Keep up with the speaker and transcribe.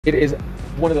It is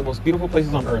one of the most beautiful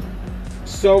places on earth.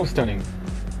 So stunning.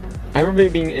 I remember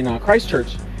being in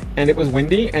Christchurch, and it was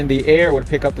windy, and the air would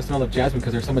pick up the smell of jasmine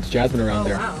because there's so much jasmine around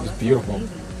there. Wow, it was that's beautiful.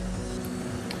 amazing.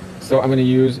 So I'm going to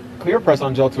use clear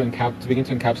press-on gel to begin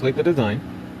to encapsulate the design.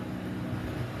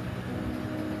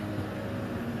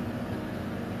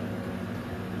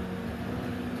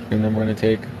 And then we're going to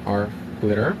take our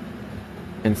glitter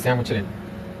and sandwich it in.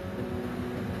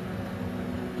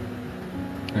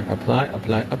 And apply,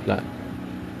 apply, apply.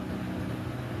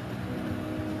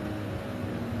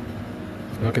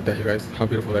 Look at that, you guys, how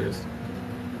beautiful that is.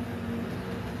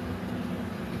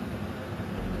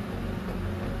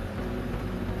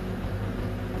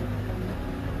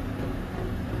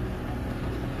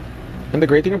 And the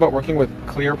great thing about working with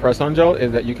clear press-on gel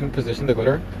is that you can position the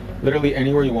glitter literally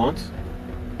anywhere you want,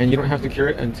 and you don't have to cure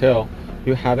it until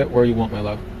you have it where you want, my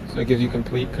love. So it gives you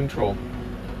complete control.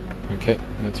 Okay,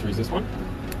 let's use this one.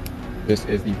 This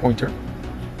is the pointer,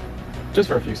 just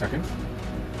for a few seconds.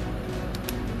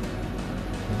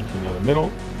 Now the middle.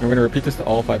 And we're going to repeat this to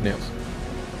all 5 nails.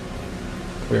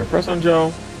 Clear press-on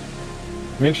gel.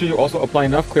 Make sure you also apply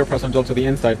enough clear press-on gel to the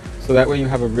inside, so that way you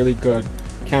have a really good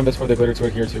canvas for the glitter to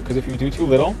adhere to. Because if you do too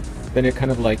little, then it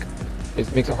kind of like,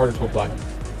 it makes it harder to apply.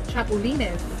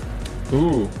 Chapulines.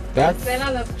 Ooh, that's...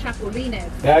 Estrada loves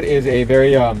chapulines. That is a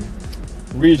very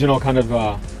regional kind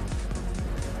of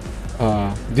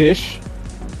dish.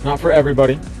 Not for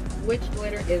everybody. Which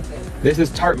glitter is this? This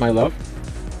is tart, my love.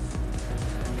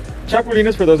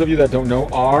 Chapulines, for those of you that don't know,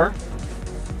 are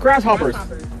grasshoppers.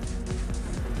 Well,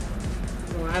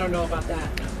 I don't know about that.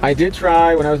 I did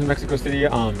try when I was in Mexico City,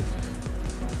 ant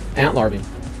larvae.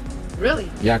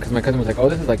 Really? Yeah, because my cousin was like, oh,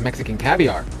 this is like Mexican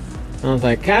caviar. And I was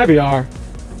like, caviar?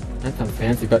 That sounds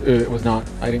fancy, but it was not.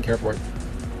 I didn't care for it.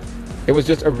 It was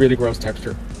just a really gross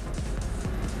texture.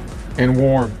 And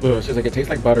warm. Ugh, she's like, it tastes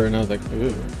like butter, and I was like,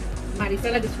 ugh.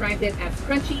 Maricela described it as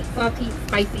crunchy, salty,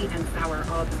 spicy, and sour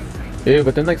all at the same time. Ew,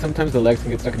 but then like sometimes the legs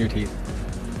can get stuck in your teeth.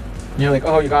 And you're like,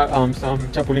 oh, you got some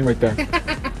chapulín right there.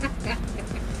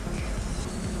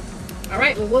 All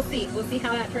right, well, we'll see. We'll see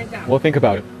how that turns out. We'll think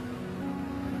about it.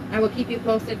 I will keep you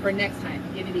posted for next time.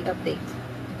 Give you the update.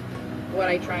 What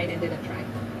I tried and didn't try.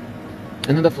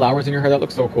 And then the flowers in your hair, that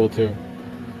looks so cool too.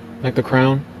 Like the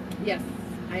crown. Yes,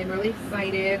 I am really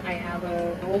excited. I have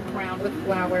a whole crown with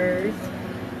flowers.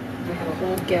 I have a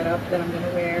whole getup that I'm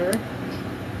gonna wear.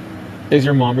 Is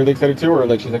your mom really excited too, or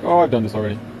like she's like, oh, I've done this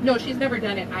already? No, she's never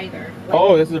done it either. Like,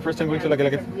 oh, this is her first time going to like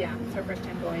yeah, it's her first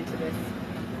time going to this.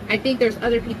 I think there's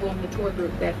other people in the tour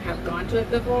group that have gone to it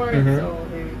before, and so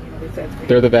they're, you know, they said it's great.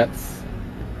 They're the vets.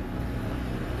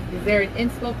 Is there an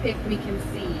inspo pic we can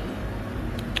see?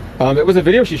 It was a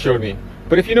video she showed me.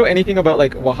 But if you know anything about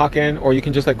like Oaxacan, or you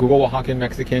can just like Google Oaxacan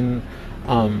Mexican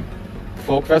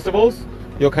folk festivals,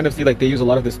 you'll kind of see like they use a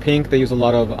lot of this pink. They use a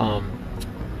lot of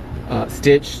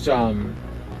stitched kind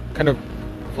of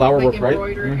flower like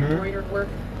work, embroidered work.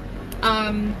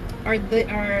 Are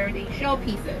they shell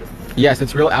pieces? Yes,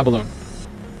 it's real abalone.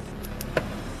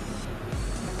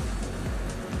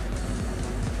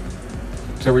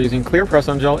 So we're using clear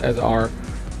press-on gel as our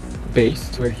base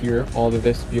to adhere all of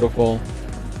this beautiful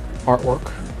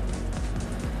artwork.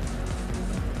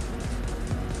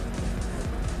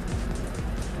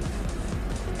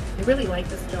 I really like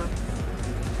this job.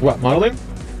 What, modeling?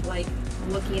 Like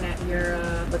looking at your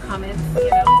the comments, you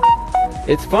know?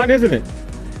 It's fun, isn't it?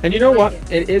 And you know what?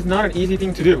 It is not an easy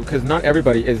thing to do because not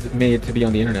everybody is made to be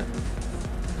on the internet.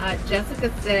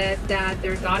 Jessica said that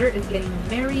their daughter is getting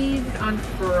married on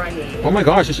Friday. Oh my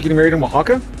gosh, is she getting married in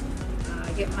Oaxaca?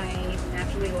 I get my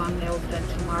naturally long nails done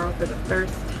tomorrow for the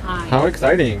first time. How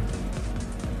exciting.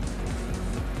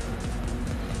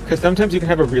 Because sometimes you can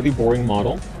have a really boring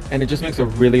model and it just makes a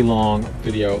really long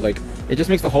video. Like, it just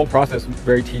makes the whole process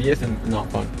very tedious and not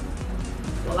fun.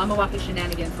 Well, I'm a walking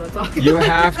shenanigans, so it's all good. You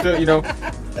have to, you know,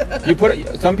 you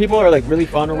put, some people are like really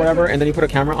fun or whatever, and then you put a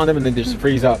camera on them and then they just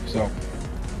freeze up. So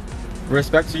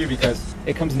respect to you because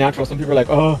it comes natural. Some people are like,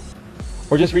 oh,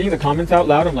 or just reading the comments out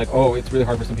loud, I'm like, oh, it's really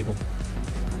hard for some people.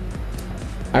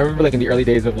 I remember like in the early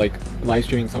days of like live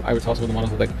streaming, I would tell some of the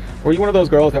models like, were you one of those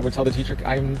girls that would tell the teacher,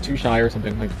 I'm too shy or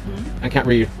something? Like, I can't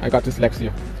read, I got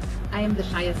dyslexia. I am the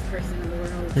shyest person in the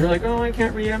world. You're like, oh, I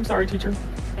can't read, I'm sorry, teacher.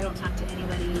 I don't talk to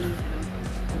anybody.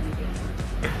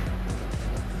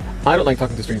 I don't like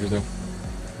talking to strangers though.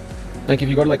 Like if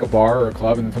you go to like a bar or a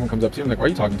club and someone comes up to you, I'm like, why are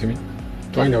you talking to me?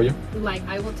 Do I know you? Like,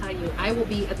 I will tell you, I will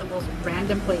be at the most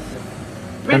random places.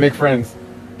 I make friends.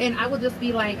 And I will just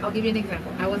be like, I'll give you an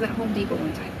example. I was at Home Depot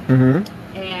one time.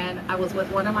 And I was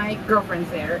with one of my girlfriends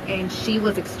there, and she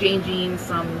was exchanging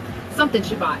something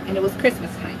she bought, and it was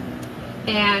Christmas time.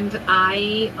 And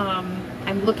I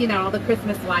I'm looking at all the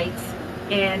Christmas lights,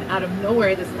 and out of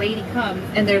nowhere, this lady comes,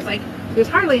 and there's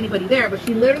hardly anybody there, but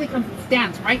she literally comes and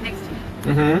stands right next to me.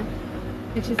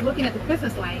 Mm-hmm. And she's looking at the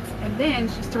Christmas lights, and then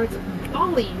she starts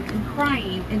bawling and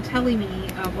crying and telling me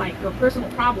of like her personal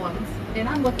problems. And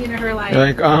I'm looking at her like, you're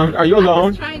like, are you alone?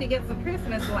 I'm just trying to get some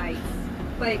Christmas lights.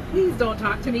 Like, please don't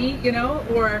talk to me, you know?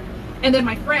 And then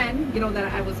my friend, you know,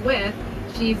 that I was with,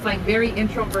 she's like very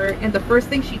introvert, and the first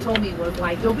thing she told me was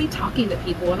like, you'll be talking to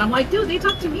people. And I'm like, dude, they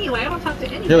talk to me, like I don't talk to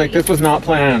anybody. You're like, this was not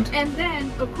planned. And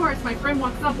then of course my friend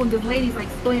walks up when this lady's like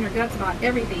spilling her guts about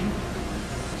everything.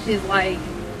 She's like,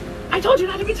 I told you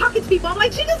not to be talking to people. I'm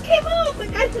like, she just came up.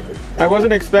 Like I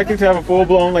wasn't expecting to have a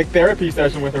full-blown like therapy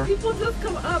session with her. People just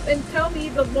come up and tell me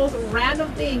the most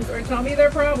random things or tell me their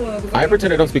problems. I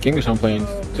pretend I don't speak English on planes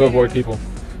to avoid people.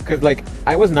 Because like,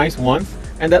 I was nice once,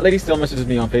 and that lady still messages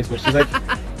me on Facebook. She's like,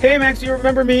 hey Max, do you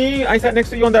remember me? I sat next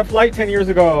to you on that flight 10 years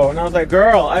ago. And I was like,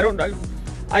 girl, I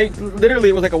literally,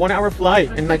 it was like a 1-hour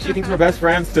flight, and like she thinks we're best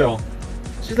friends still.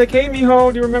 She's like, hey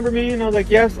mijo, do you remember me? And I was like,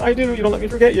 yes, I do. You don't let me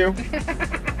forget you.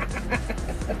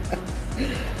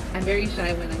 I'm very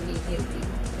shy when I meet new people.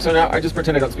 So now I just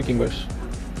pretend I don't speak English.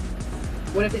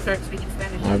 What if they start speaking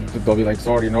Spanish? They'll be like,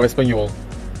 sorry, no español.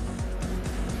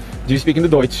 Do you speak in the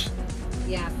Deutsch?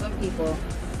 Yeah, some people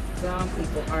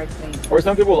are saying. Or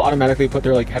some people will automatically put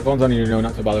their like headphones on and you know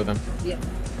not to bother them. Yeah.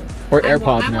 Or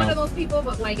AirPods I'm now. one of those people,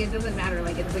 but like it doesn't matter.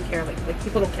 Like it doesn't care. Like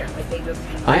people don't care. Like they just.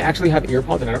 I actually have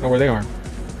earpods and I don't know where they are.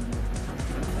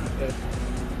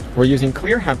 We're using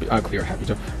clear happy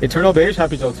gel, eternal beige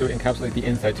happy gel to encapsulate the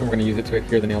inside too. We're going to use it to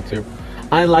adhere the nail too.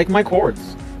 I like my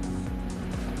cords.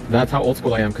 That's how old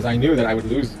school I am, because I knew that I would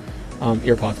lose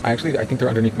earpods. I think they're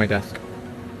underneath my desk.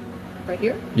 Right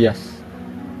here? Yes.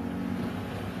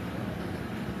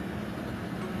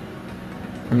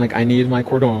 I'm like, I need my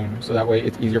cordon, so that way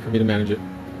it's easier for me to manage it.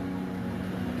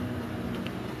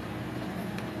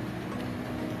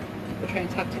 They're trying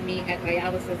to talk to me at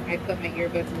dialysis. I put my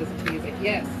earbuds and listen to music.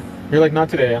 Yes. You're like, not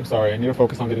today. I'm sorry. I need to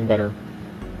focus on getting better.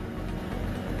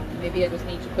 Maybe I just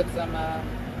need to put some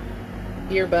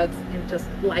earbuds and just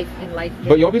life in life.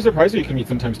 But you'll be surprised who you can meet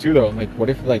sometimes too, though. Like, what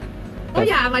if like? Oh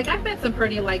yeah, like I've met some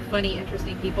pretty like funny,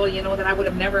 interesting people. You know that I would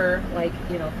have never like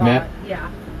thought. Met? Yeah.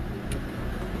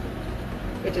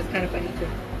 Which is kind of funny too.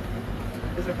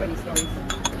 Those are funny stories.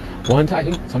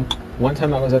 One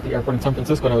time I was at the airport in San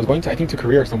Francisco and I was going to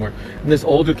Korea or somewhere, and this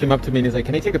old dude came up to me and he's like,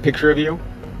 "Can I take a picture of you?"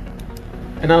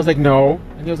 And I was like, "No."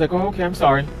 And he was like, "Oh, okay, I'm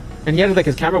sorry." And he had like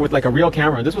his camera with like a real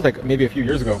camera. This was like maybe a few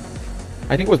years ago.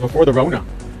 I think it was before the Rona.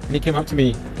 And he came up to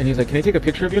me and he's like, "Can I take a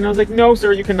picture of you?" And I was like, "No,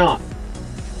 sir, you cannot."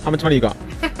 How much money you got?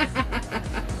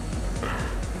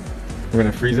 We're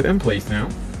gonna freeze it in place now.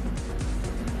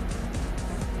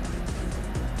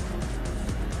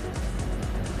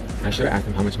 I should have asked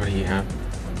him how much money he had.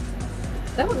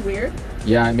 That was weird.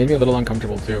 Yeah, it made me a little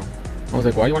uncomfortable too. I was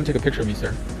like, why do you want to take a picture of me,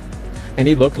 sir? And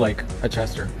he looked like a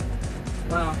Chester.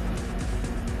 Wow.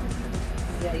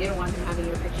 Yeah, you don't want him having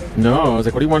your picture. No, I was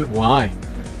like, what do you want? Why?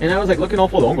 And I was like looking all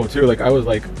fodongo too. Like I was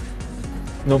like,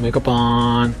 no makeup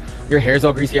on. Your hair's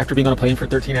all greasy after being on a plane for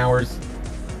 13 hours.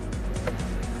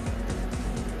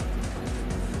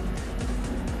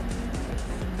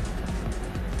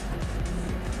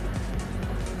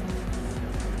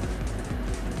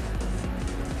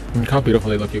 Look how beautiful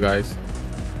they look, you guys.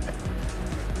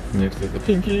 Next is the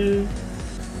pinky.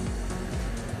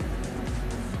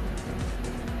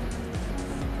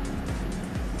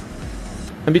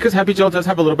 And because Happy Gel does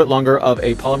have a little bit longer of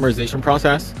a polymerization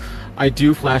process, I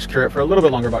do flash cure it for a little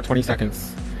bit longer, about 20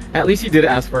 seconds. At least he did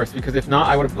ask first, because if not,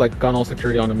 I would have like gone all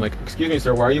security on him. Like, excuse me,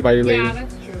 sir, why are you violating? Yeah,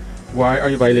 that's true. Why are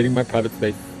you violating my private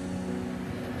space?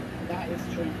 That is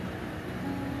true.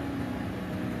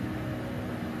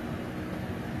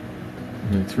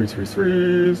 And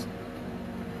freeze.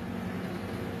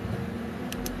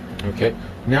 Okay,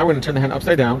 now we're going to turn the hand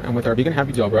upside down, and with our vegan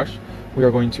Happy Gel brush, we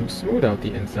are going to smooth out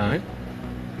the inside.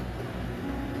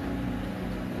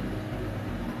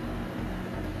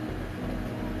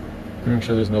 Make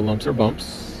sure there's no lumps or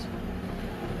bumps.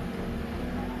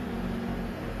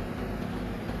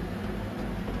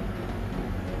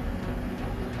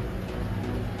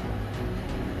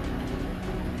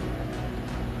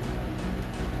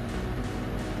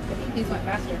 I think these went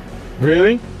faster.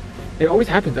 Really? It always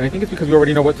happens, and I think it's because we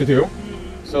already know what to do.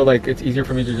 So like, it's easier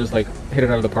for me to just like hit it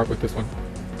out of the park with this one.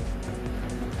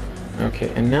 Okay,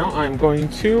 and now I'm going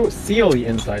to seal the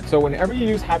inside. So whenever you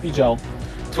use Happy Gel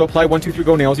to apply 1, 2, 3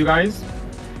 Go nails, you guys,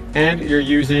 and you're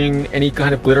using any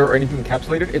kind of glitter or anything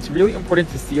encapsulated, it's really important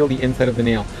to seal the inside of the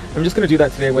nail. I'm just going to do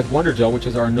that today with Wonder Gel, which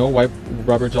is our no wipe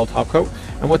rubber gel top coat,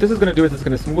 And what this is going to do is it's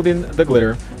going to smooth in the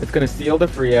glitter. It's going to seal the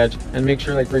free edge and make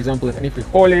sure, like, for example, if any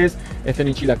frijoles, if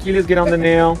any chilaquiles get on the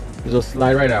nail, it'll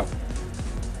slide right out.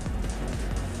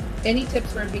 Any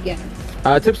tips for beginners?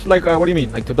 Tips like, what do you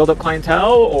mean? Like to build up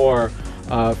clientele or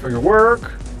for your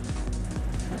work?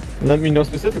 Let me know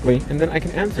specifically and then I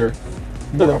can answer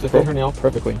for them to fit her nail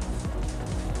perfectly.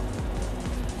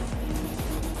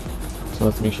 So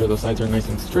let's make sure the sides are nice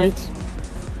and straight.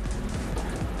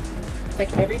 It's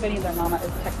like everybody and their mama is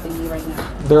texting me right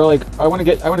now. They're like, I want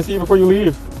to see you before you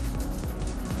leave.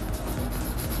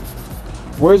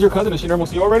 Where's your cousin? Is she in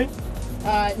Hermosillo already?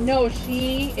 No,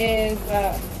 she is,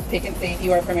 pick and say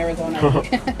you are from Arizona.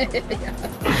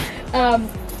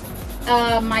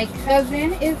 My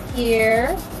cousin is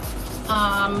here.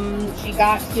 She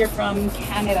got here from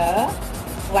Canada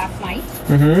last night.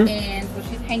 And so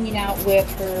she's hanging out with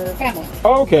her family.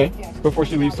 Oh, okay. Yeah, before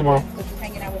she leaves tomorrow. So she's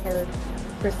hanging out with her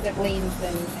siblings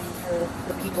and her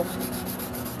people.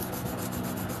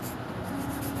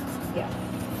 Yeah.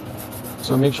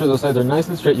 So make sure those sides are nice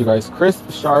and straight, you guys.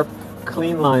 Crisp, sharp,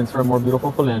 clean lines for a more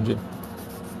beautiful phalange.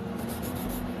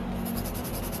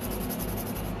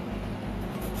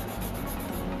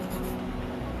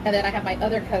 And then I have my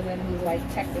other cousin who's like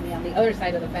texting me on the other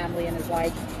side of the family and is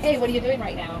like, hey, what are you doing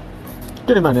right now?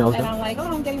 Getting my nails And done. I'm like, oh,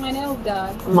 I'm getting my nails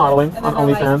done. Modeling And on then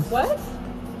they're OnlyFans. like, what?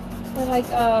 They're like,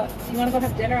 you want to go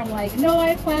have dinner? I'm like, no, I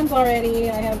have plans already.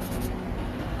 I have...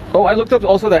 Oh, I looked up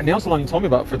also that nail salon you told me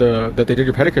about for that they did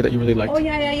your pedicure that you really liked. Oh,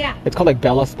 yeah. It's called like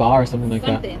Bella Spa or something like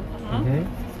Something. that.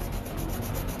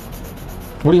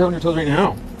 What do you have on your toes right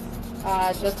now?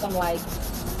 Just some like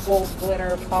gold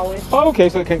glitter polish. Oh, okay,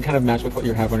 so it can kind of match with what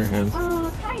you have on your hands.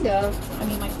 Kind of. I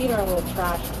mean, my feet are a little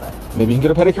trashed, but... Maybe you can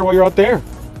get a pedicure while you're out there.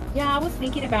 Yeah, I was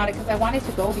thinking about it because I wanted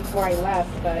to go before I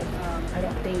left, but I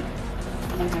don't think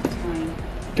I'm going to have time.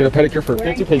 Get a pedicure for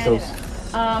We're 50 in pesos.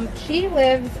 Canada. She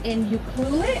lives in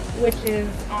Ucluelet, which is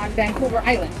on Vancouver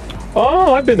Island.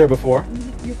 Oh, I've been there before.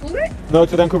 Ucluelet? No,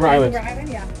 to Vancouver Island. Vancouver Island,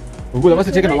 yeah. Ooh, that must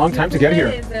have taken a long time to get here.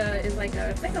 Is like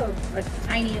it's like a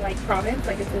tiny like province,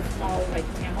 like it's a small like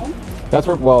town. That's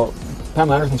where, well, Pam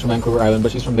Anderson's from Vancouver Island,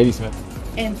 but she's from Ladysmith.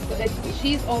 And so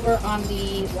she's over on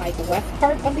the like west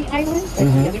part of the island, like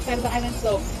the other side of the island.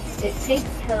 So it takes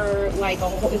her like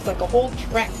it's like a whole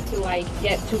trek to like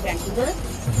get to Vancouver.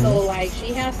 So like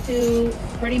she has to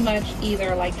pretty much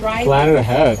either like drive Plan it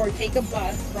ahead or take a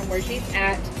bus from where she's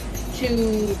at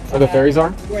to where the ferries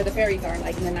are. Where the ferries are,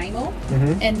 like in Nanaimo,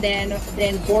 and then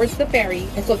boards the ferry.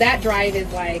 And so that drive is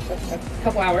like a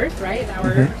couple hours, right? An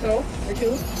hour or so or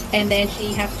two. And then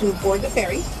she has to board the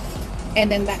ferry. And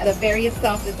then the ferry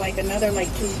itself is like another like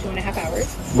 2.5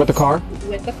 hours. With the car?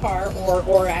 With the car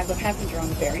or as a passenger on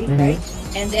the ferry, right?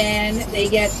 And then when they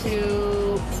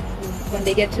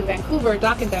get to Vancouver,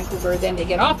 dock in Vancouver, then they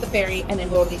get off the ferry and then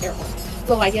go to the airport.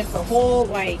 So like it's a whole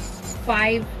like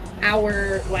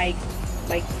 5-hour like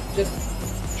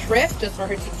just trip just for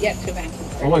her to get to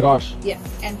Vancouver. Oh my gosh. Yes.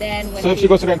 And then when so if she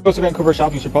goes to Vancouver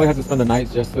shopping, she probably has to spend the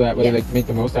night just so that way they like make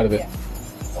the most out of it. Yes.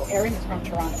 So Erin is from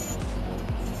Toronto.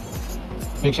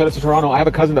 Big shout out to Toronto. I have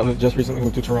a cousin that just recently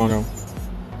moved to Toronto.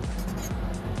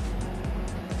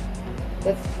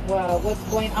 What's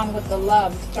going on with the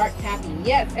love? Start tapping.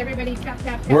 Yes, everybody tap.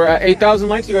 We're at 8,000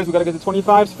 likes, you guys. We gotta get to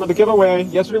 25s for the giveaway.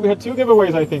 Yesterday we had 2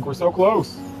 giveaways, I think. We're so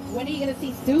close. When are you gonna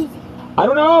see Susie? I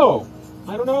don't know.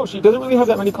 She doesn't really have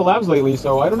that many collabs lately,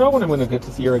 so I don't know when I'm gonna get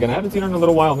to see her again. I haven't seen her in a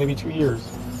little while, maybe 2 years,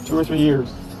 2 or 3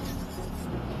 years.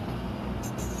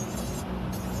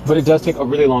 But it does take a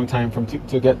really long time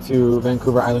to get to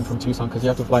Vancouver Island from Tucson because you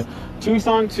have to fly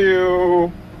Tucson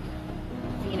to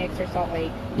Phoenix or Salt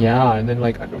Lake. Yeah, and then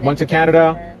like one to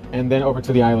Canada and then over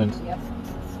to the island. Yep.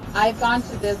 I've gone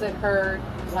to visit her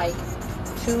like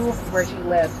to where she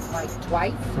lives like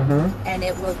twice, and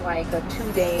it was like a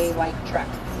 2-day like trek.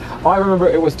 Oh, I remember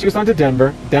it was Tucson to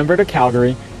Denver, Denver to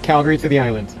Calgary, Calgary to the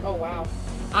island. Oh wow.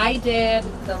 I did,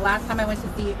 the last time I went to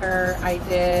see her, I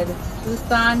did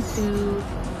Tucson to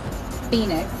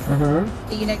Phoenix,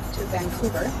 Phoenix to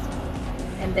Vancouver,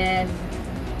 and then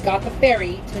got the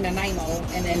ferry to Nanaimo,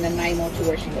 and then Nanaimo to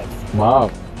where she lives. Wow.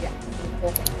 Yeah.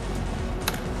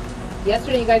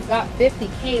 Yesterday you guys got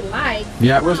 50K likes.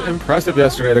 Yeah, it was impressive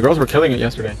yesterday. The girls were killing it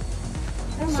yesterday.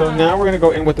 So now we're going to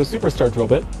go in with the Superstar drill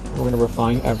bit. We're going to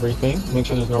refine everything, make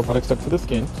sure there's no product stuck to the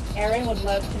skin. Erin would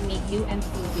love to meet you and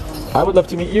Susie one day. I would love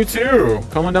to meet you too.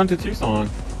 Come on down to Tucson.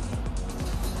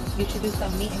 You should do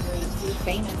some meet and greets. You're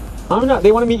famous. I'm not.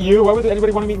 They want to meet you. Why would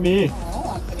anybody want to meet me? Oh,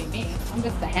 want to meet me. I'm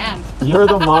just the hand. You're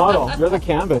the model. You're the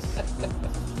canvas.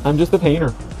 I'm just the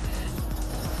painter.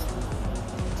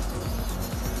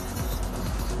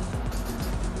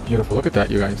 Beautiful. Look at that,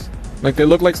 you guys. Like they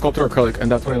look like sculpted acrylic,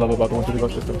 and that's what I love about the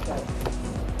 150 system.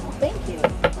 Oh, thank you.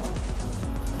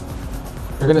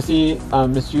 You're gonna see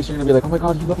Miss Juice. You're gonna be like, oh my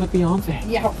god, you look like Beyonce.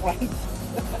 Yeah, right.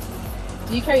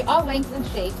 Do you carry all lengths and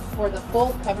shapes for the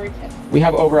full cover tip? We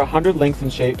have over 100 lengths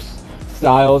and shapes,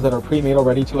 styles that are pre-made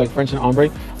already to like French and ombre.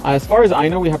 As far as I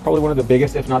know, we have probably one of the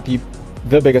biggest, if not the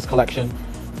biggest collection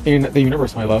in the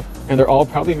universe, my love. And they're all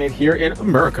probably made here in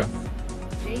America.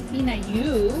 JP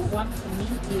Nayu wants to meet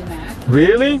you, Matt.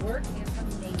 Really? Your work is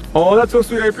amazing. Oh, that's so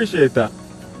sweet. I appreciate that.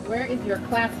 Where is your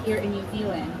class here in New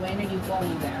Zealand? When are you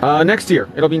going there? Next year.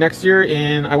 It'll be next year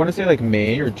in, I want to say like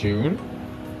May or June.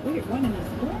 Oh, you're going to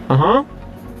New Zealand? Uh-huh.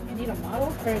 You need a model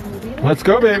for New Zealand? Let's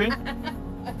go, baby.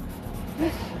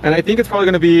 And I think it's probably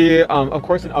going to be, of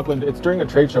course, in Auckland. It's during a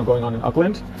trade show going on in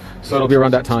Auckland. So it'll be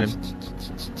around that time.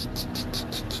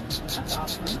 That's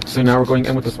awesome. So now we're going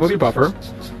in with the smoothie buffer.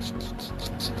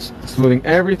 Smoothing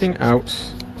everything out.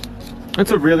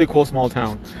 It's a really cool small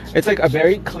town. It's like a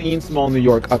very clean, small New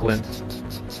York, Auckland.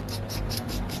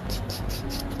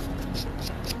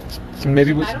 And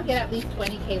maybe we... If I don't get at least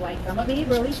 20K likes, I'm gonna be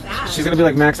really sad. She's gonna be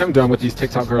like, Max, I'm done with these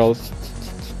TikTok girls.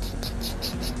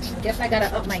 I guess I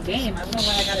gotta up my game. I don't know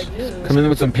what I gotta do. Come in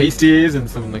with some pasties and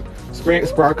some like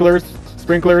sprinklers.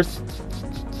 I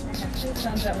have two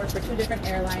sons that work for two different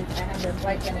airlines. I have their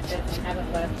flight benefits and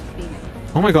haven't left Phoenix.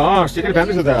 Oh my gosh, take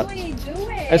advantage of that. Do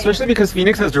it. Especially because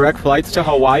Phoenix has direct flights to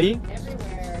Hawaii.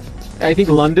 Everywhere. I think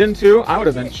London too. I would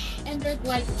have been. And they're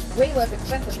like way less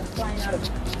expensive than flying out of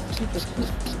stupid.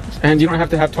 And you don't have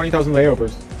to have 20,000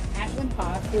 layovers. Ashland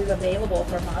Post is available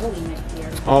for modeling next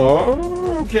year.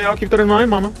 Oh, okay. I'll keep that in mind,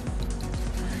 Mama.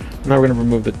 Now we're gonna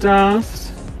remove the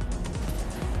dust.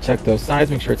 Check those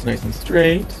sides. Make sure it's nice and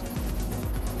straight.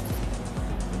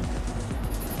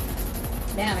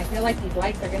 Man, I feel like these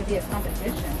likes are gonna be a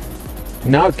competition.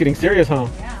 Now it's getting serious, huh?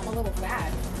 Yeah, I'm a little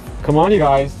sad. Come on, you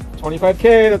guys.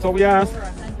 25K. That's all we ask. Over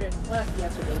 100 plus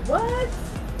yesterday. What?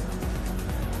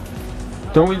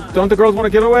 Don't the girls want to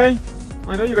get away?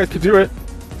 I know you guys could do it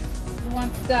Who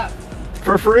wants stuff?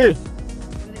 for free. What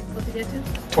are they supposed to get to?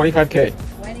 25K.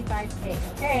 25K.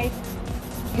 Okay.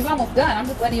 He's almost done. I'm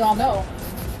just letting you all know.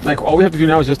 Like all we have to do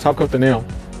now is just top coat the nail.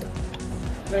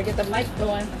 Better get the lights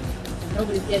going.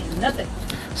 Nobody's getting nothing.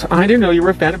 So I didn't know you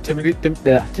were a fan of Timothy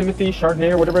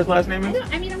Chardonnay or whatever his last name is.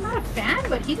 I mean, I'm not a fan,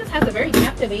 but he just has a very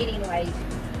captivating, like,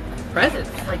 presence.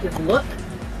 Like, his look.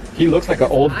 He looks like an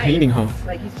old eyes. painting, huh?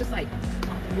 Like, he's just, like,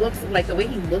 looks, like, the way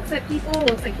he looks at people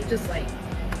looks like he just, like...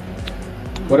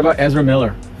 What about Ezra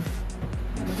Miller?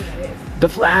 I don't know who that is. The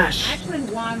Flash. Ashland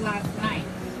won last night,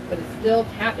 but it's still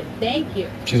tapping. Thank you.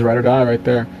 She's ride or die right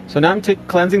there. So now I'm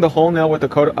cleansing the whole nail with a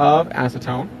coat of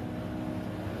acetone.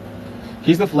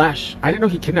 He's the Flash. I didn't know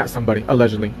he kidnapped somebody,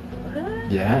 allegedly.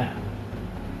 What? Yeah.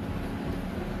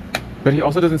 But he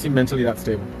also doesn't seem mentally that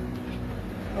stable.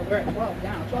 Oh, we're at 12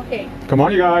 now. 12K. Come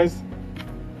on, you guys.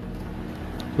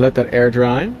 Let that air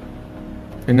dry.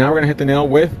 And now we're going to hit the nail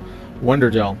with Wonder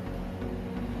Gel.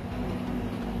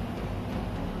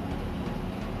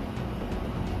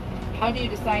 How do you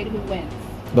decide who wins?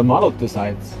 The model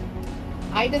decides.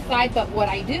 I decide, but what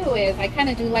I do is I kind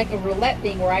of do like a roulette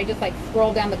thing where I just like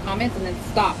scroll down the comments and then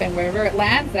stop, and wherever it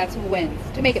lands, that's who wins,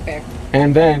 to make it fair.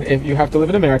 And then if you have to live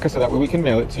in America, so that way we can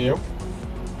mail it to you.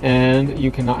 And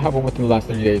you cannot have one within the last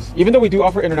 30 days. Even though we do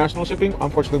offer international shipping,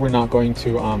 unfortunately we're not going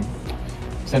to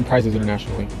send prizes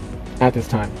internationally at this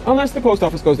time. Unless the post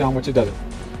office goes down, which it doesn't.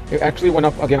 It actually went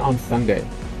up again on Sunday.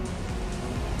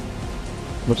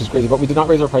 Which is crazy, but we did not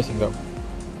raise our pricing though.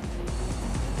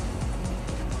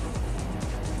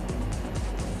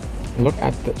 Look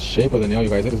at the shape of the nail, you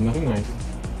guys. It is nothing nice.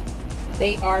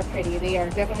 They are pretty. They are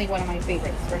definitely one of my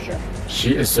favorites, for sure.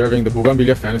 She is serving the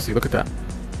Bougainvillea fantasy. Look at that.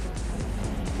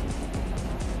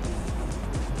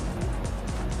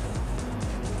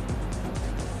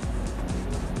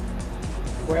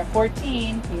 We're at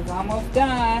 14. He's almost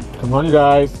done. Come on, you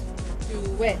guys.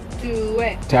 Do it. Do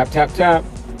it. Tap, tap, tap.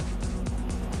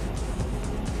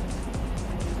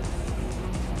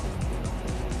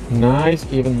 Nice,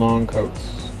 even long coats.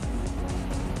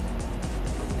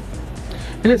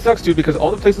 And it sucks, dude, because all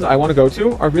the places I want to go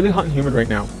to are really hot and humid right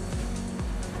now.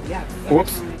 Yeah.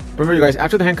 Whoops. Remember, you guys,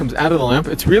 after the hand comes out of the lamp,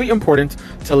 it's really important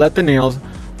to let the nails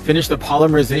finish the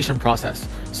polymerization process.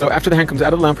 So after the hand comes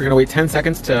out of the lamp, you're going to wait 10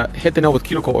 seconds to hit the nail with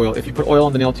cuticle oil. If you put oil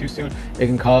on the nail too soon, it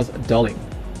can cause dulling.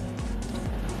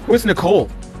 Who is Nicole?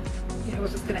 Yeah, I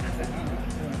was just going to ask that.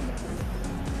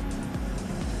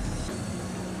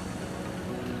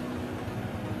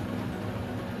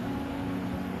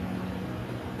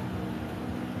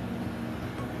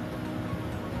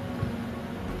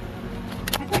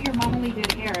 I thought your mom only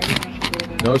did hair. I didn't know she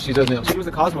did it. No, she doesn't. She was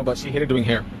a Cosmo, but she hated doing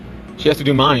hair. She has to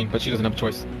do mine, but she doesn't have a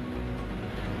choice.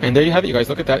 And there you have it, you guys.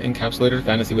 Look at that encapsulated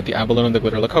fantasy with the abalone and the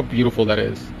glitter. Look how beautiful that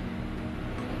is.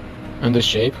 And the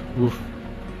shape. Oof.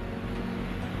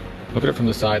 Look at it from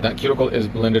the side. That cuticle is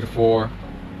blended for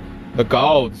the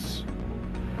gauds.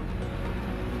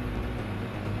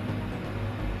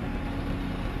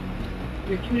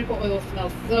 Your cuticle oil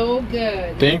smells so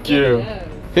good. Thank you.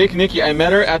 Fake Nikki, I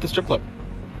met her at the strip club.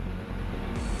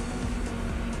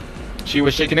 She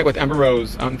was shaking it with Amber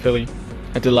Rose out in Philly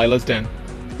at Delilah's Den.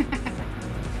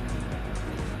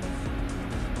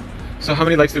 So how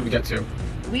many likes did we get to?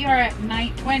 We are at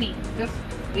 920.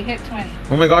 We hit 20.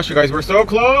 Oh my gosh, you guys, we're so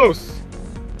close.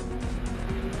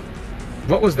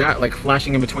 What was that, like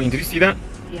flashing in between? Did you see that?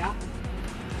 Yeah.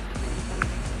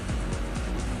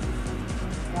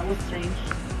 That was strange.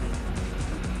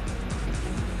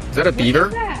 Is that a beaver? What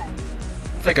is that?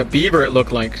 It's like a beaver, it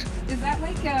looked like. Is that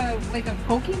like a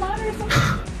Pokemon or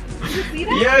something? Did you see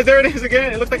that? Yeah, there it is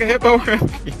again. It looks like a hippo. Where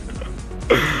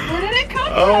did it come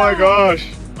from? Oh my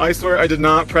gosh. I swear I did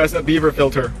not press a beaver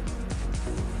filter.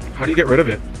 How do you get rid of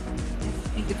it? I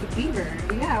think it's a beaver.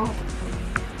 Yeah.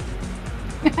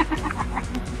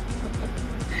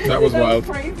 That was wild.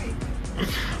 Crazy.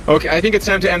 Okay, I think it's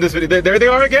time to end this video. There they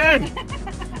are again.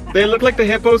 They look like the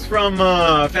hippos from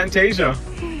Fantasia.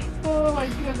 Oh my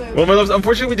goodness. Well, my loves,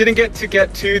 unfortunately we didn't get to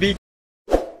the